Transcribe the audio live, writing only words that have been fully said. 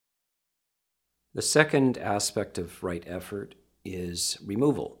The second aspect of right effort is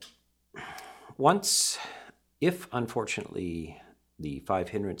removal. Once, if unfortunately the five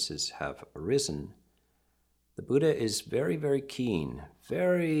hindrances have arisen, the Buddha is very, very keen,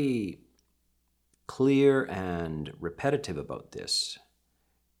 very clear and repetitive about this.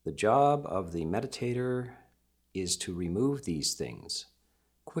 The job of the meditator is to remove these things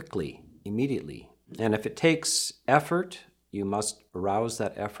quickly, immediately. And if it takes effort, you must arouse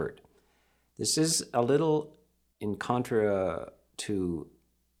that effort. This is a little in contra to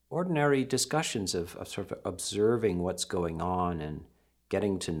ordinary discussions of sort of observing what's going on and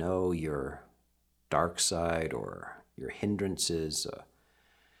getting to know your dark side or your hindrances.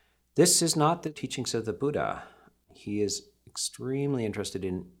 This is not the teachings of the Buddha. He is extremely interested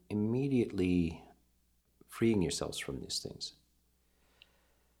in immediately freeing yourselves from these things.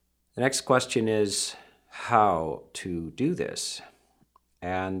 The next question is how to do this.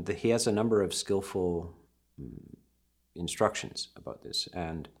 And he has a number of skillful instructions about this.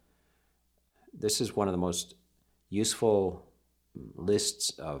 And this is one of the most useful lists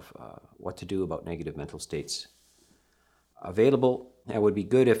of what to do about negative mental states available. It would be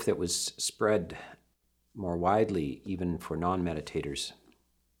good if it was spread more widely, even for non-meditators.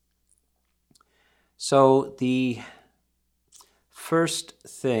 So the first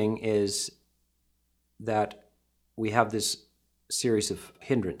thing is that we have this series of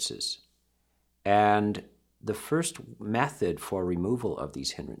hindrances. And the first method for removal of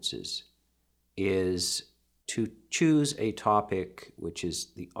these hindrances is to choose a topic which is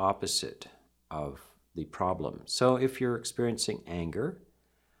the opposite of the problem. So if you're experiencing anger,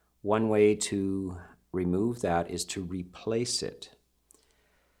 one way to remove that is to replace it.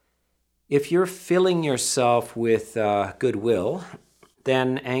 If you're filling yourself with goodwill,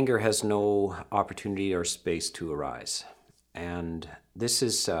 then anger has no opportunity or space to arise. And this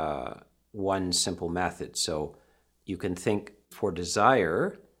is one simple method. So you can think for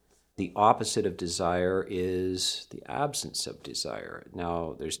desire, the opposite of desire is the absence of desire.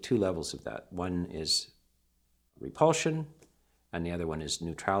 Now, there's two levels of that. One is repulsion, and the other one is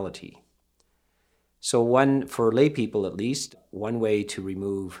neutrality. So for lay people at least, one way to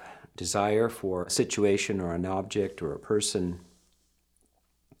remove desire for a situation or an object or a person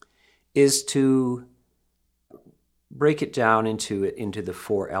is to break it down into the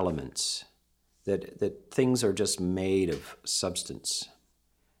four elements, that things are just made of substance,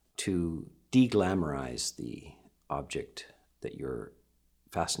 to de-glamorize the object that you're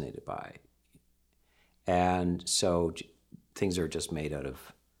fascinated by. And so things are just made out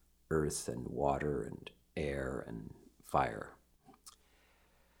of earth and water and air and fire.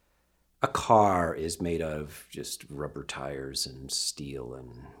 A car is made out of just rubber tires and steel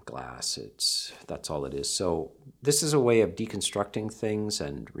and glass. That's all it is. So this is a way of deconstructing things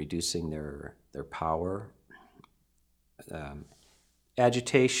and reducing their power.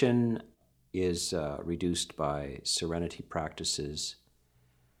 Agitation is reduced by serenity practices.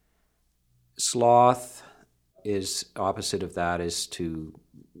 Sloth is opposite of that, is to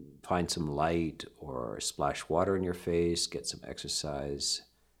find some light or splash water in your face, get some exercise.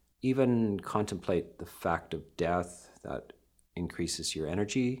 Even contemplate the fact of death, that increases your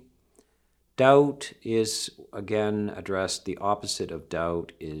energy. Doubt is, again, addressed. The opposite of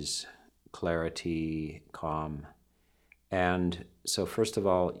doubt is clarity, calm. And so first of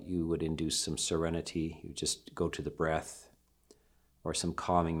all, you would induce some serenity. You just go to the breath or some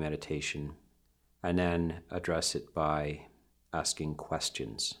calming meditation, and then address it by asking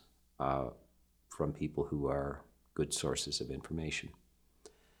questions from people who are good sources of information.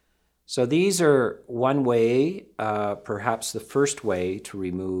 So these are one way, perhaps the first way to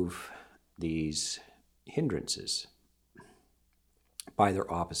remove these hindrances by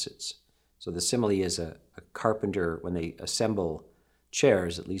their opposites. So the simile is a carpenter, when they assemble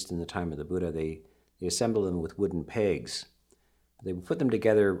chairs, at least in the time of the Buddha, they assemble them with wooden pegs. They would put them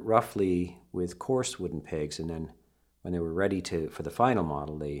together roughly with coarse wooden pegs, and then when they were ready for the final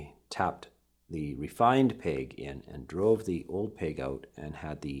model, they tapped the refined peg in and drove the old peg out and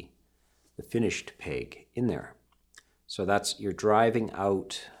had the finished peg in there. So you're driving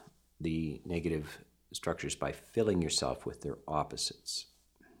out the negative structures by filling yourself with their opposites.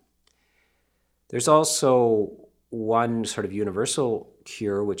 There's also one sort of universal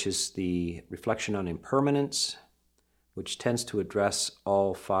cure, which is the reflection on impermanence, which tends to address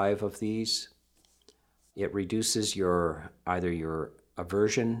all five of these. It reduces either your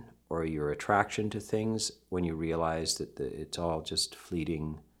aversion or your attraction to things when you realize that it's all just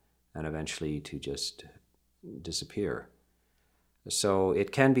fleeting and eventually to just disappear. So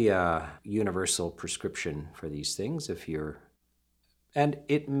it can be a universal prescription for these things if you're And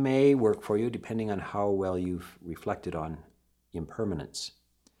it may work for you depending on how well you've reflected on impermanence.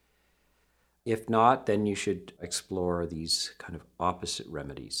 If not, then you should explore these kind of opposite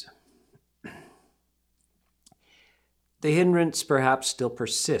remedies. The hindrance perhaps still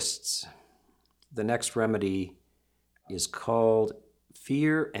persists. The next remedy is called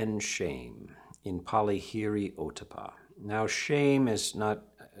fear and shame, in Pali Hiri Ottappa. Now, shame is not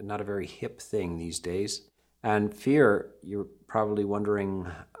a very hip thing these days. And fear, you're probably wondering,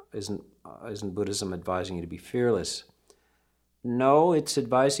 isn't Buddhism advising you to be fearless? No, it's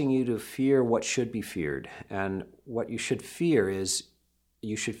advising you to fear what should be feared. And what you should fear is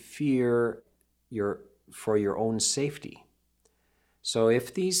you should fear for your own safety. So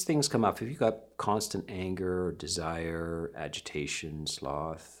if these things come up, if you've got constant anger, desire, agitation,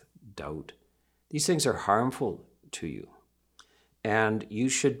 sloth, doubt, these things are harmful to you. And you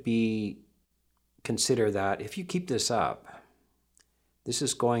should consider that if you keep this up, this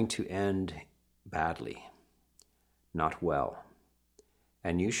is going to end badly, not well.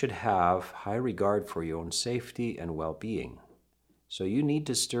 And you should have high regard for your own safety and well-being. So you need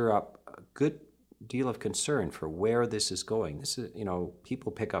to stir up a good deal of concern for where this is going. This is,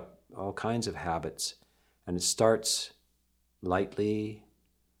 people pick up all kinds of habits, and it starts lightly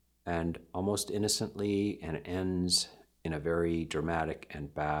and almost innocently and ends in a very dramatic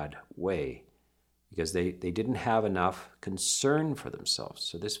and bad way because they didn't have enough concern for themselves.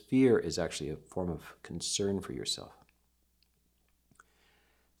 So this fear is actually a form of concern for yourself.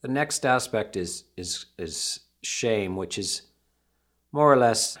 The next aspect is shame, which is more or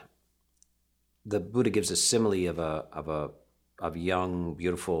less, the Buddha gives a simile of a young,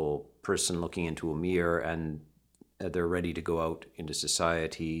 beautiful person looking into a mirror, and they're ready to go out into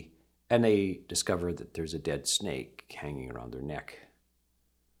society, and they discover that there's a dead snake hanging around their neck.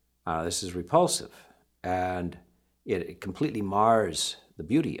 This is repulsive, and it completely mars the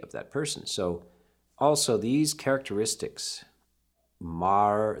beauty of that person. So also these characteristics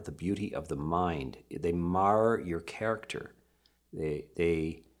mar the beauty of the mind. They mar your character.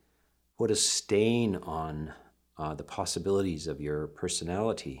 They put a stain on the possibilities of your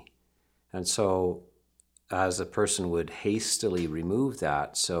personality. And so as a person would hastily remove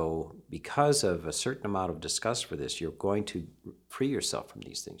that, so because of a certain amount of disgust for this, you're going to free yourself from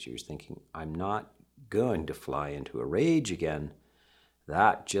these things. You're thinking, I'm not going to fly into a rage again.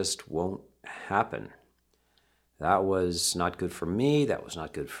 That just won't happen. That was not good for me. That was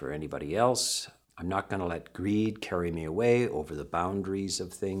not good for anybody else. I'm not going to let greed carry me away over the boundaries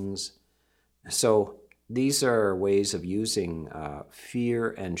of things. So these are ways of using fear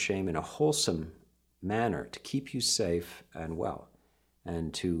and shame in a wholesome manner to keep you safe and well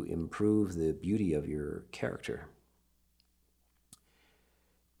and to improve the beauty of your character.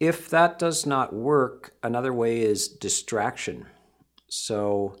 If that does not work, another way is distraction.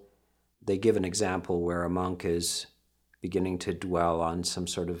 So they give an example where a monk is beginning to dwell on some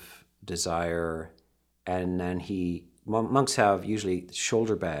sort of desire, and then monks have usually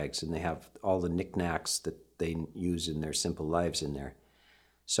shoulder bags, and they have all the knickknacks that they use in their simple lives in there.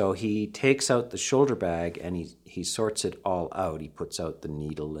 So he takes out the shoulder bag and he sorts it all out. He puts out the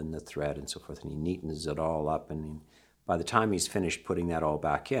needle and the thread and so forth, and he neatens it all up. And by the time he's finished putting that all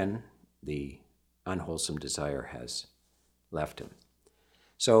back in, the unwholesome desire has left him.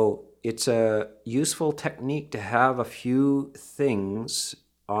 So it's a useful technique to have a few things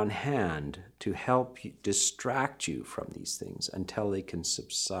on hand to help distract you from these things until they can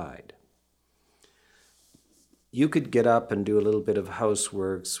subside. You could get up and do a little bit of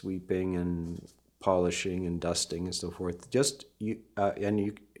housework, sweeping and polishing and dusting and so forth. You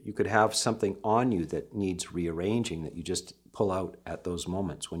could have something on you that needs rearranging that you just pull out at those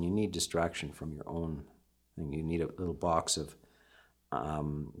moments when you need distraction from your own thing. You need a little box of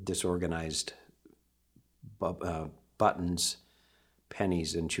disorganized buttons,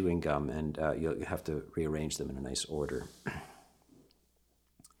 pennies, and chewing gum, and you have to rearrange them in a nice order.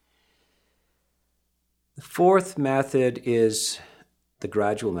 The fourth method is the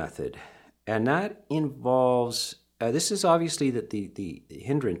gradual method, and that involves, this is obviously that the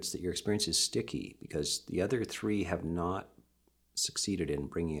hindrance that your experience is sticky because the other three have not succeeded in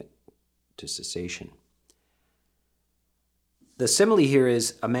bringing it to cessation. The simile here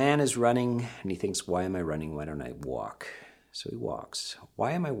is a man is running and he thinks, why am I running? Why don't I walk? So he walks.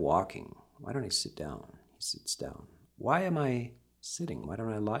 Why am I walking? Why don't I sit down? He sits down. Why am I sitting? Why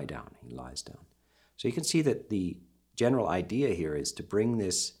don't I lie down? He lies down. So you can see that the general idea here is to bring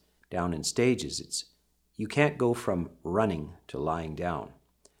this down in stages. You can't go from running to lying down.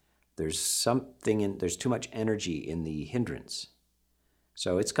 There's too much energy in the hindrance.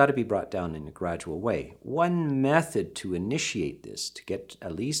 So it's got to be brought down in a gradual way. One method to initiate this, to get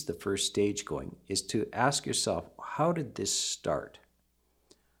at least the first stage going, is to ask yourself, how did this start?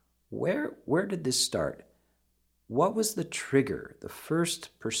 Where did this start? What was the trigger, the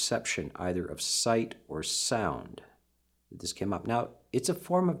first perception either of sight or sound that this came up? Now, it's a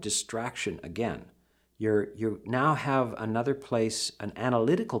form of distraction again. You now have another place, an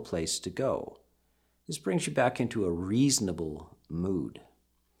analytical place to go. This brings you back into a reasonable mood.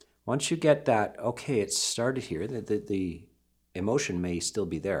 Once you get that, okay, it started here, the emotion may still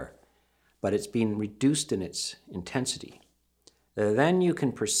be there, but it's been reduced in its intensity. Then you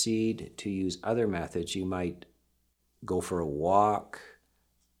can proceed to use other methods. You might go for a walk,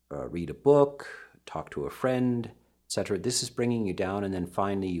 read a book, talk to a friend, etc. This is bringing you down, and then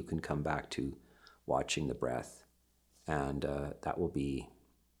finally you can come back to watching the breath, and that will be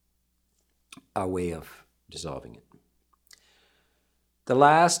a way of dissolving it. The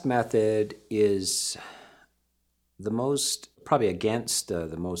last method is the most, probably against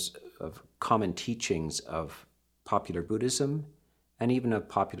the most of common teachings of popular Buddhism and even of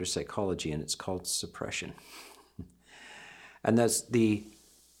popular psychology, and it's called suppression. And that's the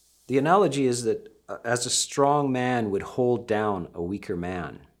analogy is that as a strong man would hold down a weaker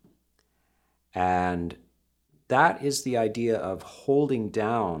man. And that is the idea of holding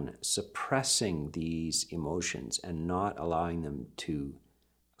down, suppressing these emotions and not allowing them to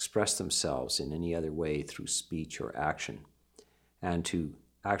express themselves in any other way through speech or action. And to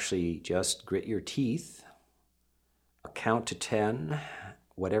actually just grit your teeth, count to 10,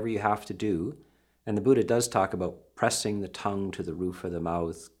 whatever you have to do. And the Buddha does talk about pressing the tongue to the roof of the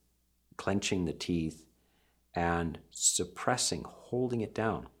mouth, clenching the teeth, and suppressing, holding it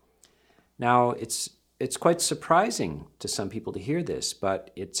down. Now, it's quite surprising to some people to hear this,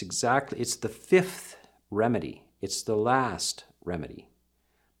 but it's the fifth remedy. It's the last remedy.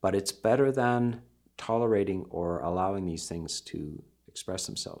 But it's better than tolerating or allowing these things to express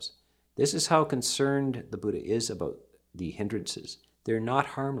themselves. This is how concerned the Buddha is about the hindrances. They're not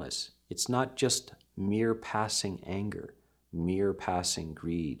harmless. It's not just mere passing anger, mere passing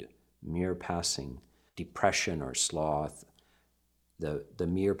greed, mere passing depression or sloth, the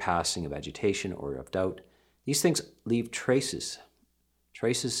mere passing of agitation or of doubt. These things leave traces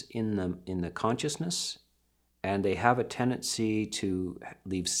in the consciousness, and they have a tendency to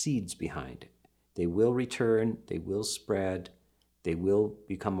leave seeds behind. They will return, they will spread, they will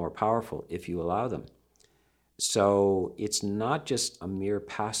become more powerful if you allow them. So it's not just a mere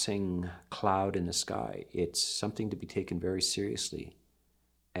passing cloud in the sky. It's something to be taken very seriously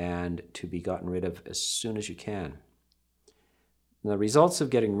and to be gotten rid of as soon as you can. And the results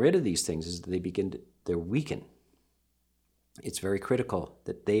of getting rid of these things is that they weaken. It's very critical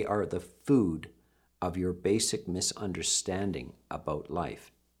that they are the food of your basic misunderstanding about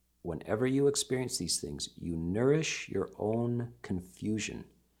life. Whenever you experience these things, you nourish your own confusion.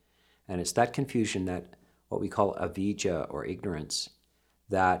 And it's that confusion that what we call avijja or ignorance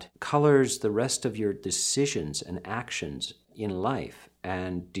that colors the rest of your decisions and actions in life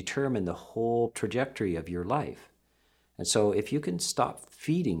and determine the whole trajectory of your life. And so if you can stop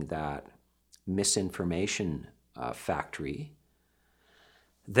feeding that misinformation factory,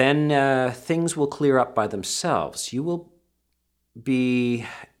 then things will clear up by themselves. You will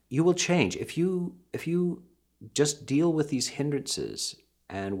change. If you just deal with these hindrances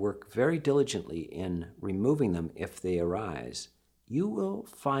and work very diligently in removing them if they arise, you will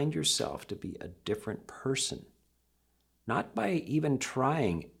find yourself to be a different person. Not by even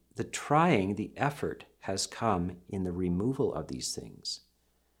trying. The effort has come in the removal of these things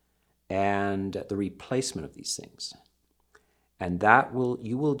and the replacement of these things. And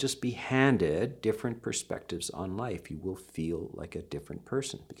you will just be handed different perspectives on life. You will feel like a different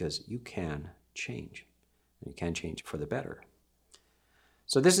person because you can change. And you can change for the better.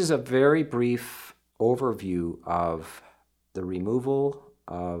 So this is a very brief overview of the removal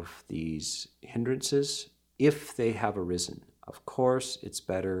of these hindrances if they have arisen. Of course, it's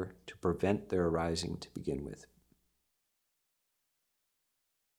better to prevent their arising to begin with.